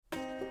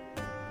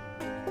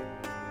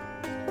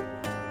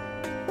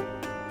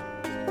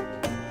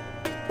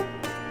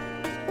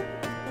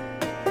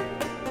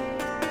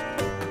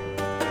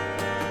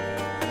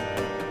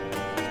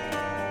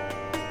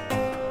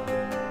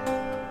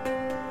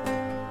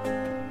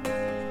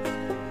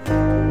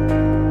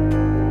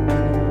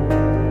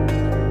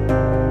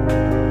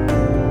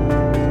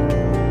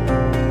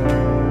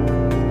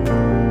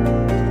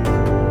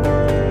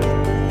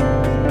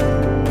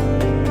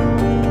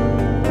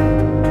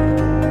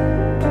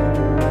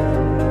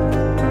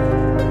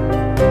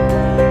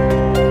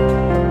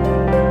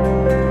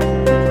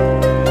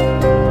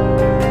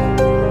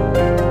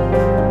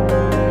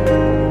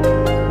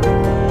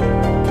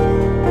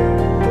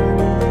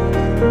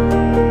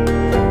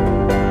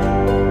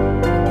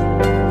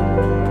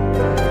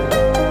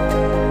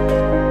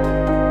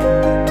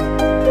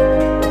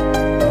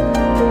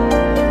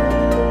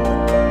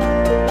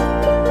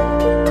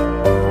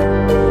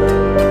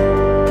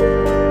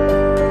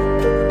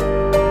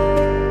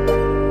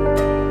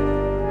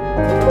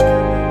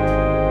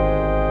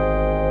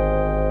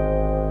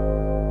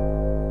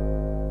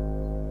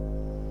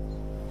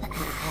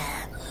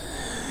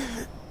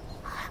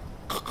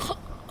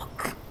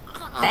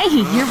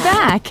you're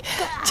back.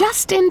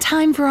 Just in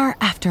time for our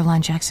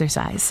after-lunch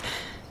exercise.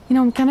 You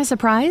know, I'm kind of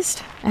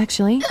surprised,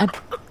 actually.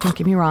 Don't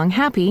get me wrong,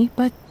 happy,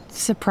 but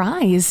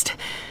surprised.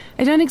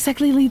 I don't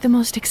exactly lead the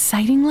most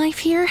exciting life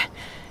here.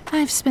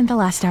 I've spent the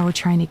last hour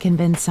trying to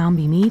convince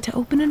Zombie Me to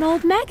open an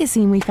old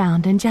magazine we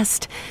found and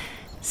just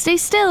stay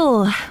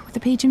still with the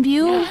page in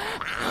view.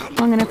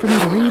 Long enough for me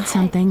to read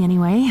something,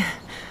 anyway.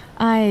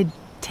 I'd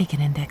take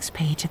an index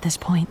page at this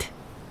point.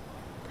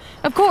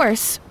 Of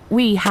course,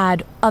 we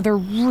had other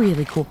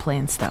really cool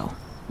plans, though.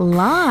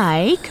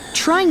 Like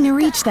trying to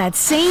reach that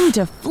same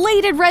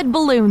deflated red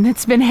balloon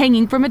that's been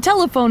hanging from a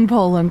telephone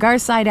pole on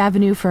Garside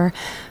Avenue for,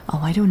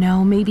 I don't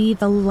know, maybe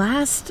the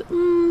last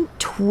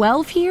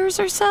 12 years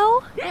or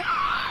so?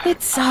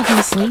 It's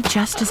obviously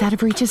just as out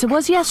of reach as it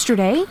was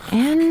yesterday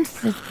and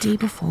the day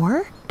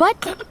before.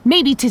 But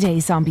maybe today,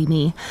 Zombie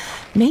Me.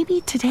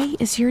 Maybe today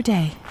is your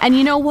day. And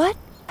you know what?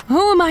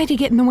 Who am I to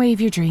get in the way of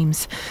your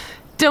dreams?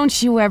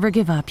 Don't you ever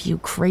give up, you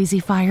crazy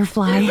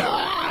firefly.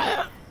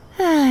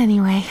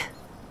 Anyway,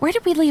 where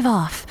did we leave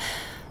off?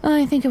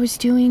 I think I was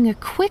doing a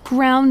quick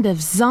round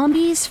of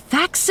zombies,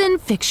 facts,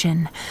 and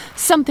fiction.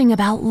 Something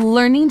about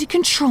learning to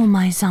control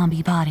my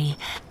zombie body.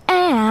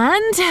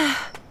 And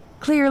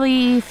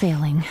clearly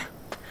failing.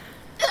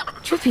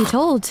 Truth be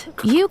told,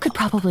 you could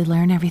probably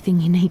learn everything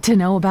you need to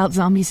know about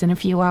zombies in a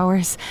few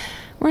hours.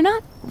 We're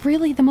not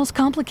really the most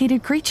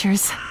complicated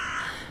creatures.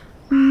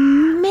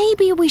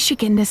 Maybe we should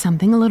get into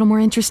something a little more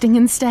interesting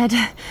instead.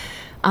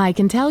 I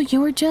can tell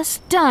you're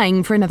just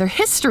dying for another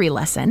history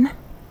lesson.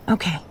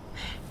 Okay,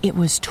 it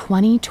was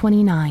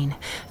 2029.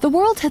 The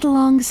world had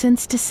long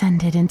since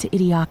descended into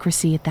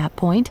idiocracy at that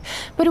point,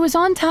 but it was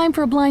on time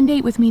for a blind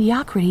date with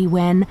mediocrity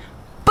when,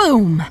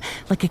 boom!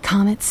 Like a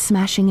comet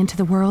smashing into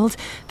the world,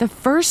 the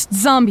first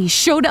zombie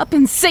showed up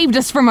and saved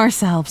us from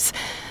ourselves.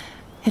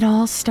 It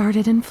all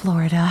started in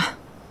Florida.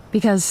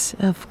 Because,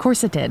 of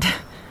course it did.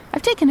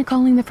 I've taken to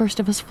calling the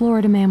first of us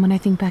Florida Man when I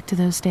think back to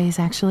those days,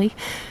 actually.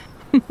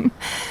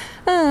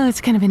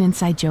 It's kind of an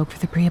inside joke for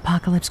the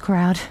pre-apocalypse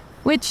crowd,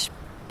 which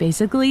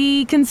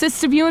basically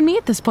consists of you and me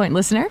at this point,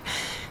 listener.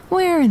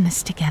 We're in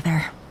this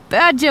together.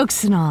 Bad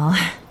jokes and all.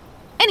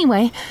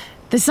 Anyway,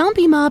 the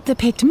zombie mob that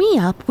picked me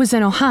up was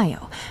in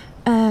Ohio.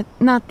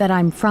 Not that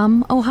I'm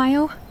from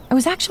Ohio. I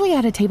was actually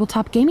at a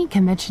tabletop gaming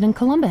convention in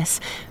Columbus.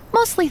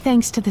 Mostly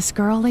thanks to this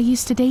girl I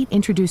used to date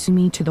introducing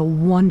me to the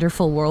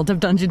wonderful world of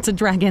Dungeons &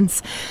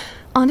 Dragons.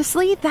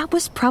 Honestly, that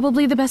was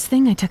probably the best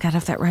thing I took out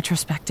of that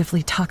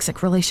retrospectively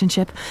toxic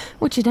relationship,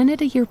 which had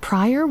ended a year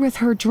prior with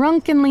her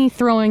drunkenly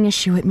throwing a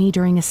shoe at me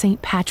during a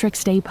St.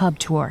 Patrick's Day pub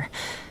tour.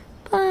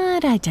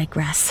 But I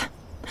digress.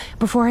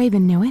 Before I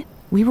even knew it,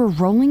 we were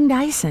rolling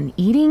dice and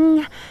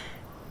eating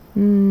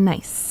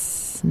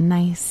nice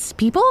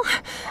people.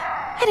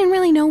 I didn't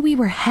really know we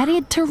were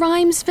headed to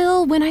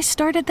Rhymesville when I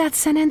started that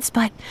sentence,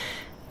 but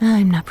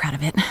I'm not proud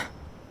of it.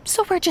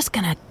 So we're just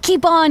gonna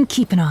keep on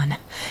keeping on.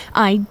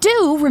 I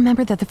do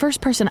remember that the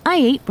first person I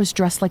ate was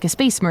dressed like a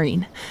space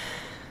marine.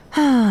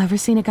 Ever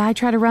seen a guy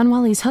try to run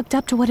while he's hooked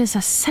up to what is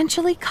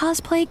essentially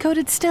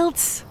cosplay-coated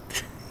stilts?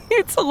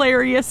 It's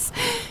hilarious.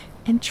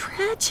 And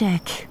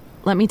tragic.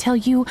 Let me tell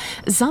you,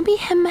 Zombie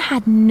him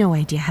had no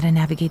idea how to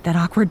navigate that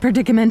awkward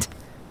predicament.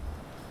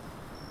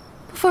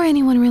 Before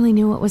anyone really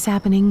knew what was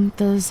happening,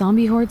 the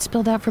zombie horde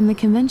spilled out from the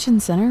convention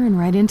center and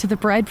right into the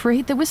pride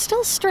parade that was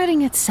still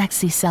strutting its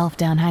sexy self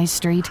down High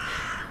Street.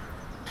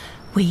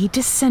 We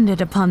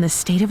descended upon the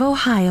state of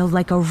Ohio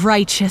like a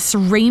righteous,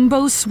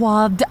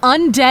 rainbow-swathed,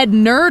 undead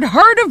nerd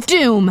herd of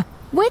doom,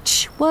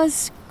 which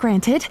was,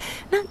 granted,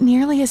 not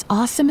nearly as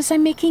awesome as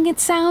I'm making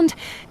it sound.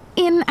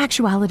 In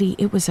actuality,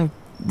 it was a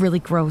really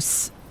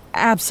gross,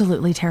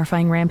 absolutely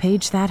terrifying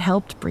rampage that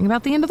helped bring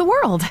about the end of the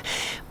world.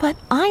 But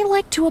I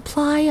like to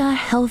apply a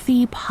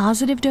healthy,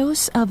 positive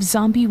dose of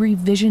zombie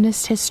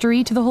revisionist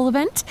history to the whole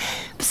event.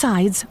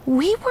 Besides,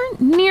 we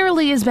weren't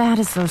nearly as bad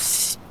as those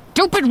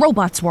stupid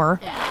robots were.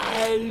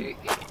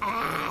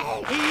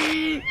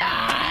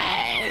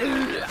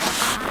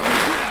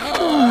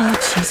 Oh,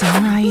 cheese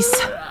and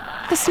rice.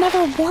 This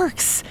never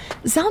works.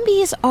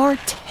 Zombies are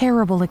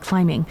terrible at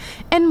climbing,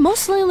 and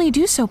mostly only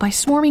do so by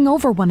swarming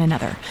over one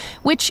another,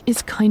 which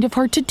is kind of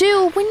hard to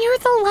do when you're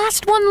the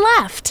last one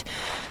left.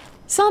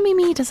 Zombie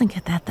Me doesn't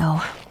get that,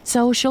 though,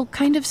 so she'll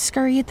kind of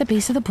scurry at the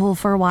base of the pool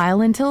for a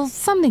while until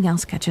something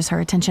else catches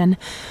her attention,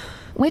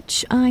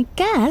 which I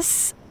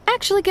guess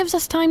actually gives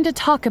us time to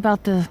talk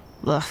about the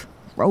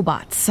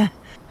robots.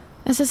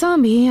 As a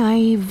zombie,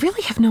 I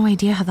really have no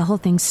idea how the whole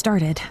thing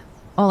started.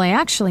 All I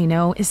actually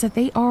know is that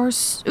they are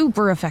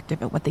super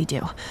effective at what they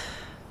do.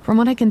 From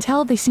what I can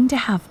tell, they seem to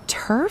have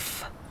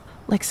turf,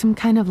 like some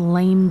kind of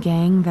lame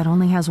gang that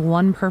only has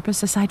one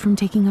purpose aside from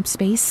taking up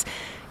space,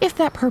 if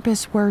that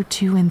purpose were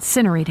to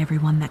incinerate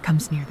everyone that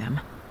comes near them.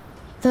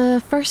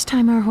 The first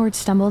time our horde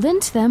stumbled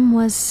into them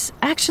was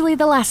actually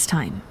the last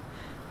time.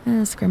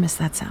 As grim as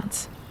that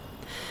sounds.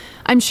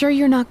 I'm sure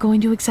you're not going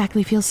to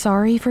exactly feel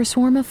sorry for a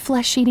swarm of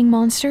flesh-eating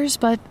monsters,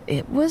 but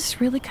it was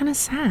really kind of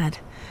sad.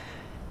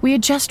 We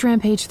had just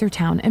rampaged through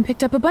town and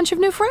picked up a bunch of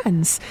new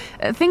friends.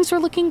 Things were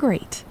looking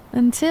great.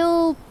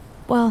 Until,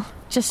 well,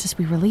 just as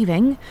we were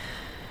leaving,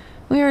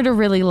 we heard a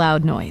really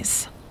loud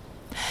noise.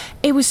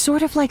 It was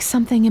sort of like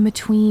something in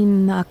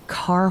between a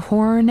car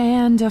horn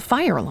and a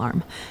fire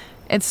alarm.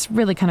 It's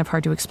really kind of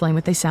hard to explain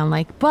what they sound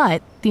like,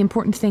 but the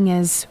important thing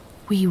is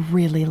we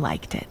really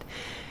liked it.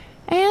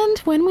 And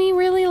when we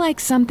really like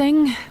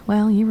something,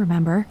 well, you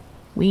remember,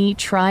 we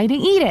try to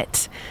eat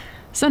it.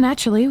 So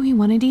naturally, we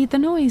wanted to eat the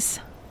noise.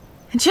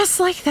 And just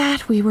like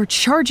that, we were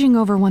charging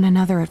over one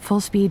another at full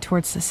speed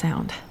towards the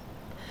sound.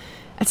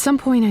 At some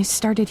point, I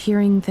started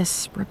hearing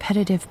this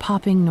repetitive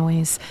popping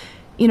noise.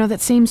 You know,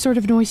 that same sort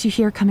of noise you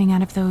hear coming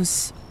out of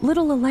those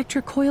little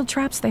electric coil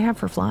traps they have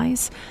for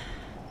flies.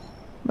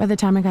 By the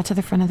time I got to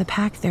the front of the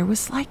pack, there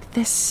was like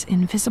this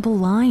invisible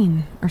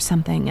line or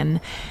something,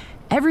 and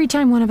every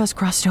time one of us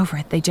crossed over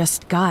it, they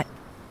just got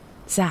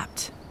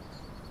zapped,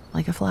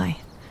 like a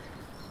fly.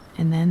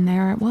 And then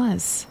there it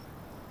was.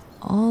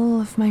 All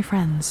of my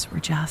friends were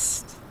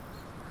just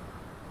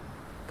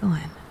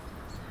gone.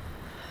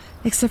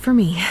 Except for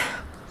me.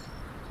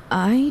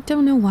 I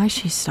don't know why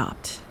she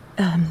stopped.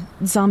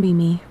 Zombie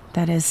me,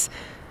 that is.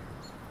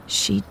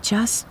 She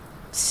just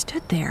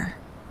stood there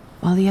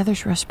while the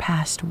others rushed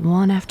past,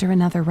 one after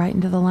another, right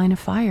into the line of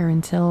fire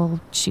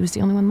until she was the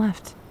only one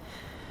left.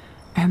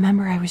 I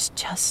remember I was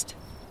just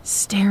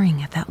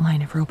staring at that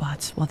line of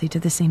robots while they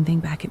did the same thing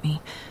back at me.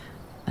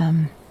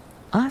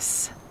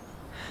 Us?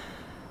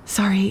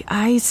 Sorry,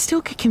 I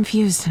still get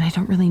confused and I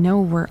don't really know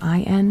where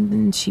I end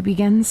and she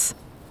begins.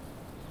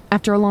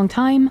 After a long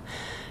time,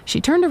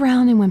 she turned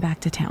around and went back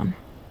to town.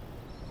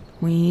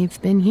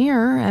 We've been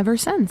here ever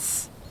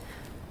since.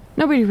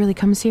 Nobody really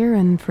comes here,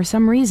 and for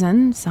some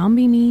reason,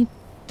 zombie me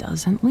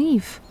doesn't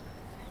leave.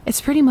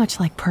 It's pretty much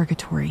like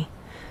purgatory.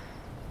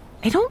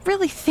 I don't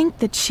really think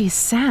that she's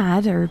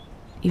sad or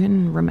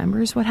even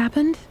remembers what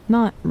happened.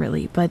 Not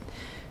really, but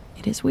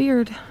it is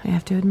weird, I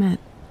have to admit.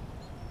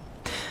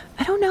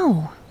 I don't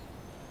know.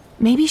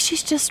 Maybe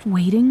she's just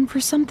waiting for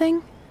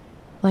something?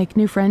 Like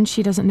new friends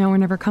she doesn't know are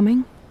never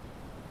coming?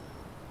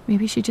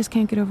 Maybe she just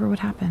can't get over what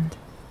happened.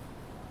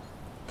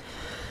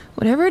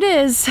 Whatever it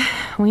is,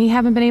 we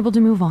haven't been able to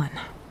move on.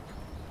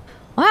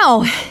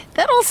 Wow,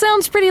 that all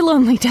sounds pretty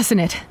lonely, doesn't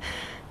it? I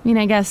mean,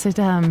 I guess it,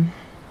 kind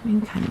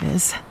of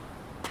is.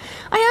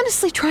 I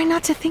honestly try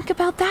not to think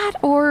about that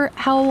or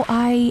how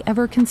I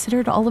ever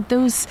considered all of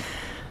those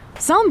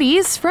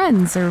zombies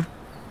friends or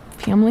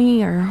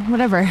family or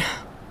whatever.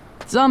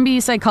 Zombie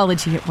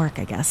psychology at work,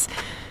 I guess.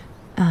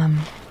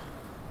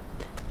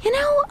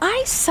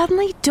 I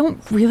suddenly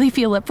don't really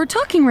feel up for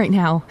talking right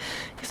now.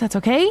 If that's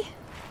okay,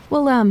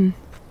 we'll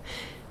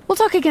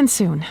talk again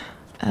soon.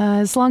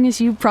 As long as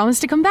you promise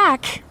to come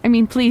back. I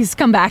mean, please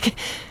come back.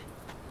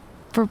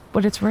 For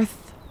what it's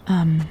worth,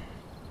 I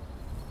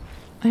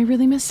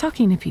really miss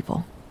talking to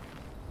people.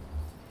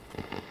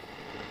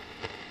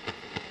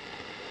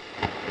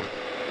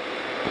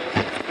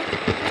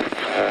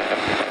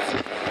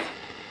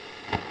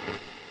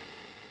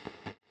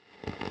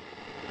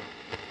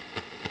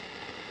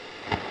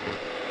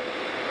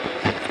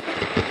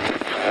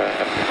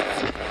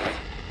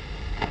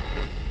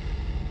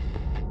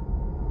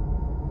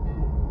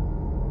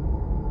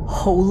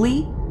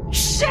 Holy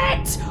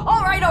shit!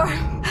 All right.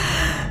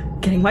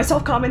 Getting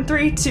myself calm in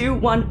 3, 2,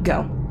 1,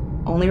 go.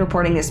 Only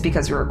reporting this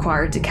because we're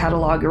required to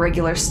catalog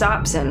irregular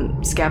stops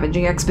and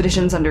scavenging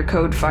expeditions under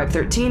Code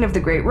 513 of the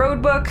Great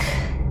Road Book.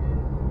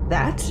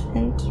 That,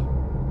 and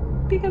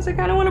because I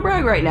kind of want to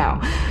brag right now.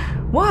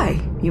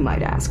 Why, you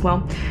might ask?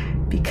 Well,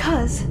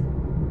 because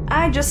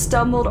I just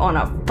stumbled on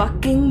a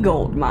fucking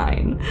gold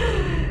mine.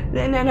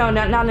 No, not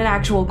an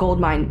actual gold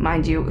mine,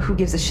 mind you. Who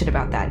gives a shit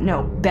about that?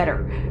 No,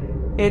 better.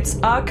 It's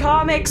a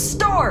comic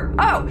store!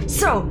 Oh,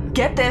 so,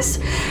 get this.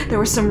 There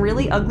was some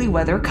really ugly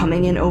weather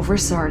coming in over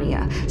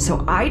Sarnia,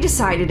 so I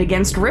decided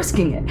against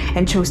risking it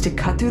and chose to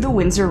cut through the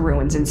Windsor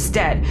ruins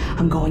instead.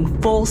 I'm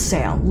going full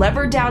sail,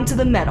 levered down to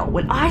the metal,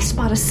 when I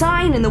spot a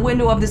sign in the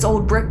window of this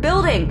old brick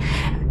building.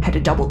 Had to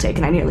double take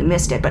and I nearly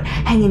missed it, but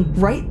hanging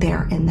right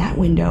there in that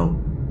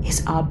window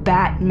is a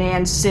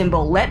Batman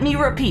symbol. Let me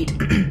repeat.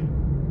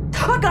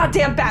 A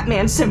goddamn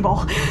Batman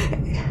symbol!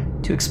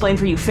 To explain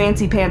for you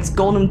fancy pants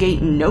Golden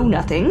Gate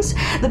know-nothings,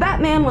 the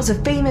Batman was a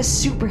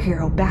famous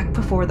superhero back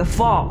before the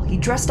fall. He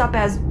dressed up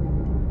as...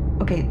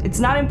 Okay, it's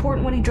not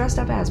important what he dressed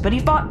up as, but he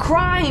fought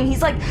crime.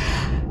 He's like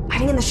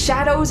hiding in the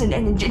shadows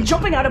and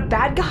jumping out of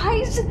bad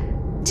guys.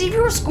 If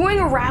you were going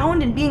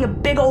around and being a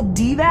big old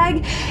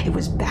D-bag, it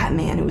was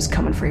Batman who was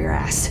coming for your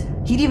ass.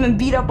 He'd even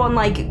beat up on,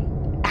 like,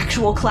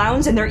 actual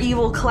clowns and their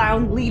evil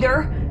clown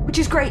leader, which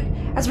is great.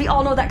 As we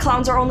all know that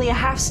clowns are only a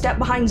half step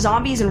behind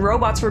zombies and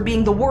robots for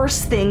being the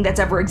worst thing that's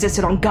ever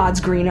existed on God's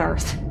green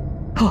earth.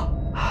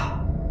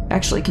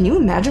 Actually, can you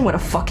imagine what a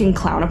fucking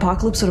clown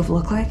apocalypse would have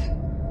looked like?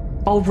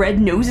 All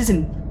red noses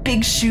and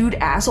big shoed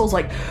assholes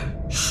like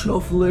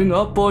shuffling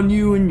up on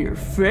you and your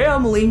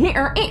family.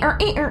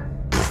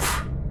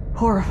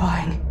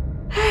 Horrifying.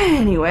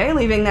 Anyway,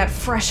 leaving that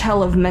fresh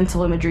hell of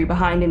mental imagery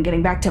behind and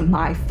getting back to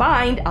my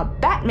find, a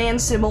Batman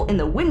symbol in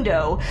the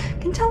window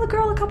can tell the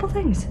girl a couple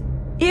things.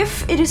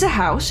 If it is a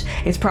house,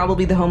 it's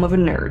probably the home of a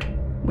nerd.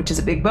 which is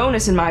a big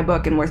bonus in my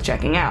book and worth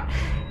checking out.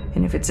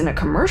 And if it's in a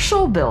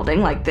commercial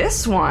building like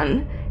this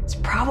one, it's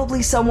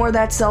probably somewhere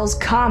that sells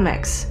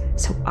comics.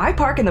 So I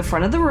park in the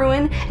front of the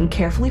ruin and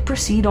carefully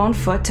proceed on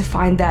foot to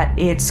find that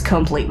it's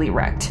completely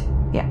wrecked.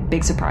 Yeah,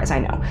 big surprise, I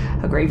know.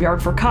 A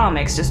graveyard for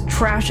comics, just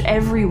trash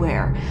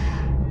everywhere.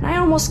 And I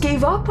almost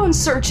gave up on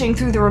searching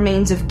through the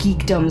remains of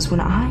geekdoms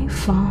when I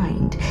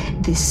find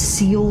this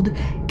sealed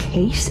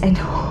case, and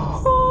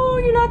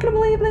oh, you're not gonna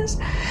believe this.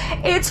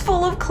 It's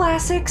full of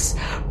classics,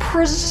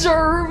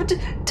 preserved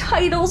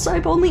titles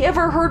I've only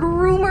ever heard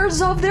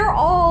rumors of. They're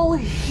all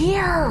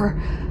here.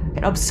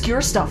 And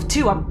obscure stuff,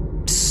 too. I'm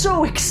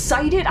so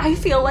excited. I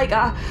feel like,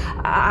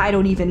 I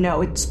don't even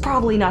know. It's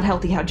probably not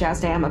healthy how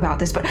jazzed I am about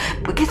this, but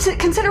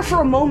consider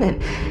for a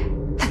moment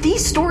that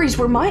these stories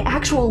were my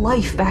actual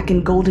life back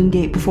in Golden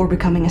Gate before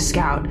becoming a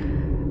scout.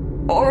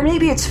 Or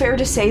maybe it's fair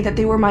to say that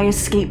they were my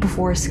escape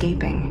before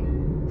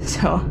escaping.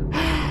 So,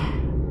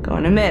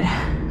 going to admit,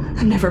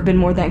 I've never been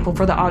more thankful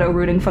for the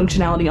auto-routing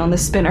functionality on the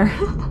spinner.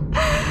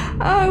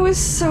 I was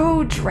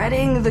so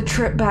dreading the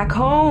trip back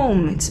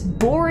home. It's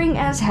boring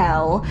as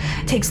hell,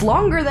 takes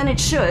longer than it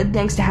should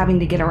thanks to having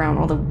to get around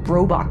all the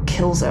robot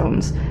kill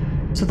zones.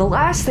 So the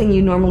last thing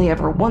you normally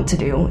ever want to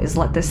do is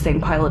let this thing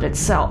pilot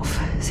itself.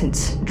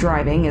 Since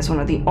driving is one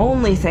of the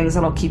only things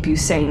that'll keep you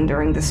sane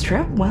during this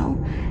trip, well,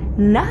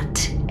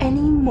 not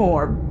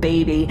anymore,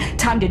 baby.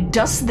 Time to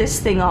dust this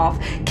thing off,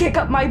 kick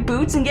up my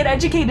boots, and get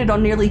educated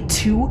on nearly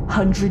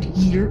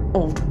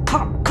 200-year-old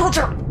pop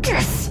culture.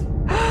 Yes!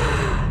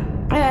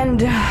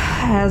 And,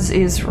 as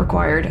is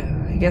required,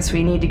 I guess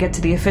we need to get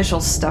to the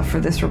official stuff for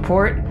this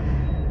report.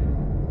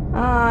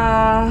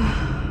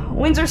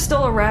 Windsor's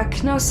still a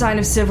wreck, no sign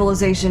of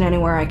civilization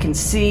anywhere I can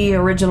see.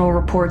 Original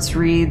reports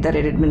read that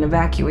it had been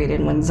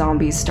evacuated when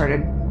zombies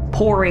started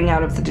pouring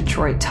out of the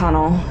Detroit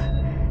tunnel.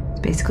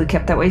 It's basically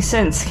kept that way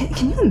since.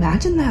 Can you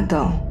imagine that,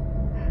 though?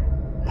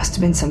 Must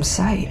have been some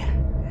sight.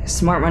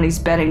 Smart money's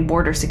betting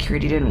border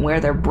security didn't wear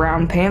their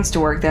brown pants to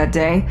work that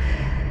day.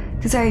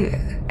 Because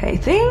I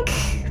think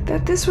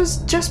that this was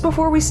just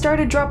before we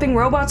started dropping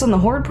robots on the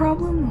Horde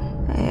problem?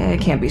 I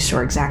can't be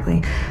sure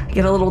exactly. I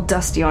get a little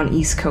dusty on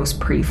East Coast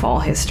pre-fall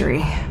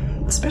history,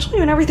 especially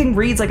when everything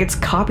reads like it's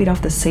copied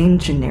off the same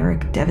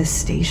generic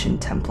devastation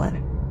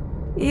template.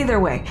 Either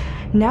way,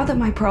 now that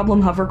my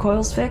problem hover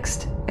coil's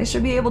fixed, I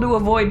should be able to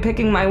avoid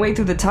picking my way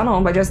through the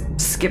tunnel by just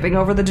skipping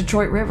over the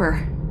Detroit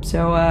River.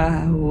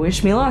 So,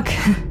 wish me luck.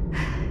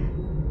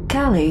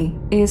 Callie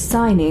is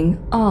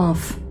signing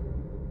off.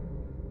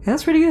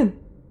 That's pretty good.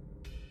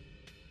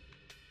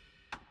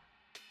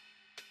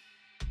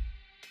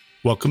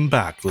 Welcome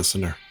back,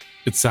 listener.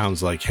 It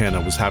sounds like Hannah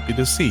was happy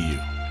to see you.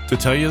 To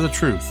tell you the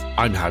truth,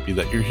 I'm happy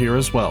that you're here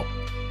as well.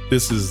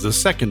 This is the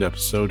second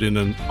episode in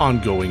an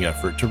ongoing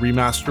effort to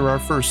remaster our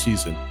first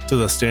season to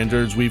the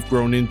standards we've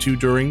grown into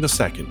during the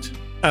second.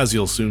 As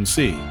you'll soon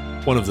see,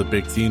 one of the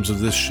big themes of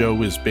this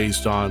show is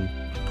based on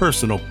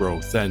personal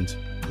growth, and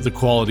the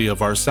quality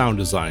of our sound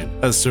design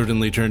has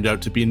certainly turned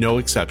out to be no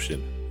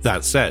exception.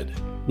 That said,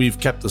 we've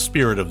kept the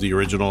spirit of the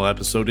original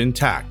episode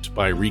intact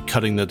by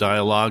recutting the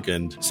dialogue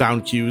and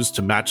sound cues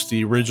to match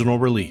the original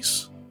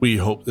release. We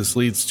hope this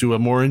leads to a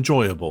more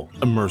enjoyable,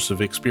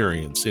 immersive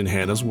experience in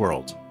Hannah's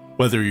world.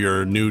 Whether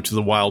you're new to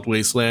the Wild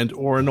Wasteland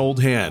or an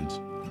old hand,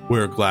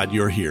 we're glad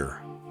you're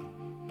here.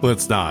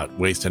 Let's not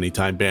waste any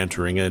time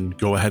bantering and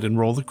go ahead and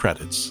roll the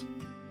credits.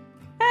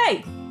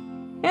 Hey!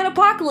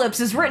 Apocalypse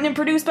is written and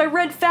produced by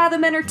Red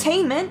Fathom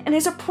Entertainment and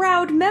is a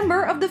proud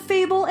member of the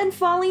Fable and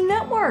Folly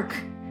Network.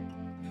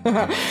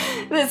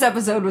 This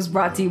episode was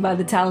brought to you by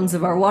the talents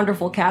of our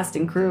wonderful cast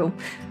and crew,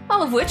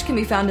 all of which can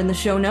be found in the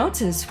show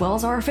notes as well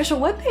as our official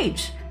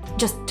webpage.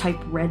 Just type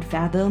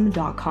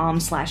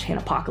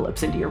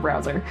redfathom.com/Hanapocalypse into your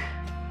browser.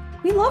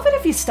 We love it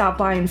if you stop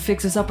by and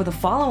fix us up with a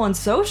follow on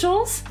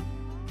socials.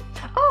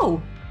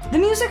 Oh, the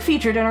music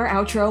featured in our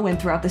outro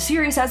and throughout the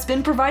series has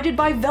been provided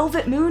by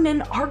Velvet Moon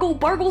and Argle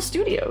Bargle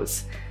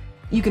Studios.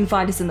 You can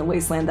find us in the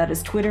wasteland that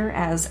is Twitter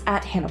as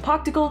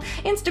 @Hanapoctical,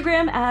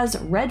 Instagram as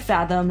Red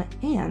Fathom,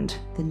 and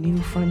the new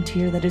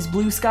frontier that is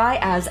Blue Sky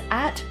as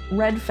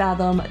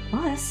 @RedFathom.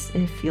 Plus,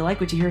 if you like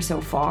what you hear so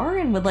far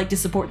and would like to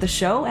support the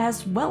show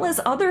as well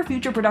as other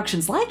future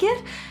productions like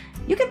it,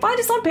 you can find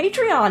us on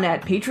Patreon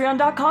at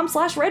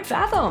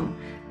patreon.com/RedFathom.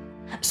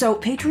 So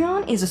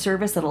Patreon is a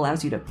service that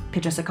allows you to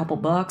pitch us a couple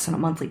bucks on a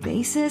monthly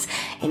basis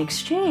in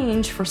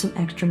exchange for some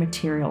extra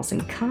materials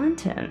and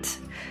content.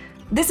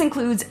 This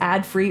includes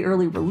ad-free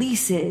early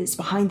releases,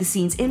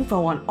 behind-the-scenes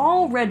info on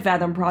all Red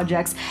Fathom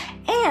projects,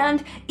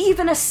 and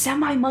even a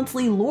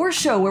semi-monthly lore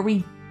show where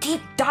we deep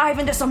dive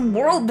into some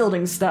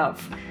world-building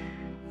stuff.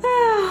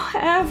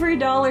 Every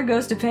dollar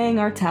goes to paying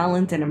our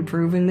talent and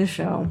improving the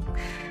show.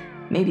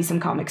 Maybe some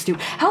comics too,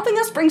 helping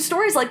us bring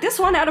stories like this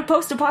one out of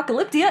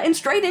post-apocalyptia and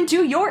straight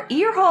into your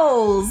ear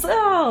holes.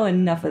 Oh,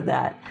 enough of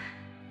that.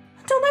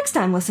 Until next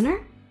time, listener.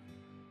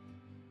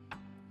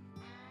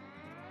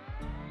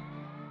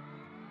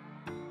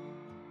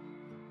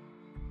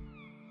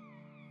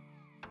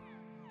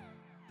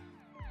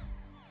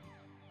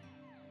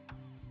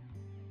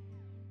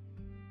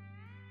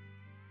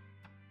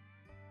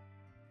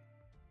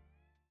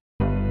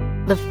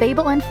 the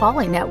Fable and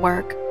Folly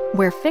Network,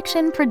 where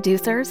fiction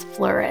producers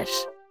flourish.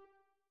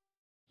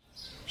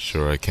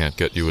 Sure I can't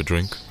get you a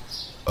drink?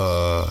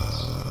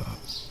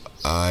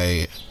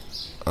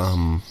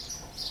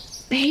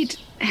 They'd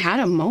had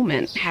a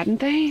moment,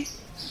 hadn't they?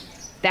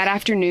 That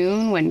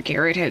afternoon when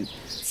Garrett had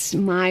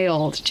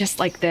smiled just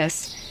like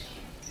this,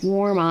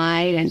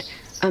 warm-eyed and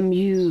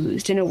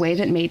amused in a way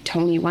that made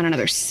Tony want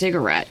another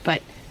cigarette,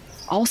 but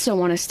also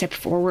want to step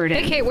forward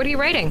and... Hey, Kate, what are you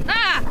writing?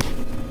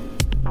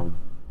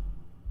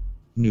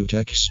 New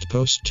text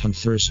post on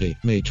Thursday,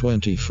 May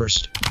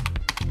 21st.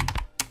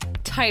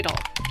 Title: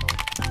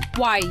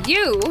 Why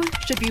You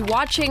Should Be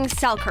Watching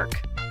Selkirk.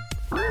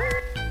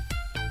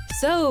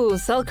 So,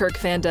 Selkirk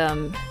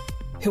fandom.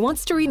 Who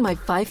wants to read my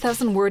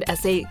 5,000-word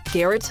essay,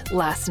 Garrett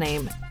Last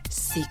Name,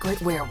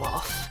 Secret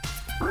Werewolf?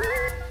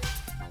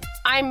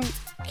 I'm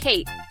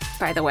Kate,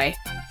 by the way.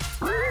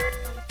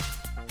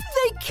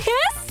 They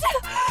kissed?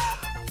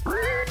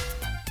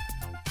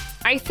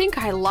 I think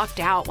I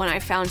lucked out when I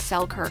found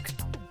Selkirk.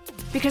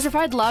 Because if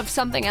I'd loved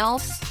something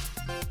else,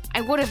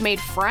 I would have made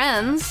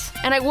friends,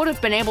 and I would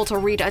have been able to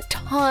read a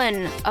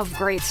ton of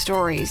great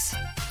stories.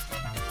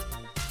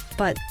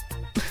 But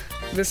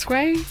this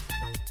way,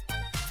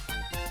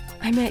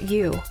 I met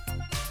you.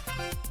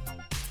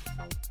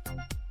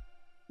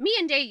 Me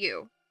and Day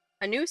You,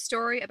 a new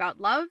story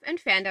about love and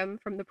fandom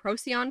from the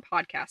Procyon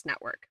Podcast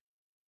Network.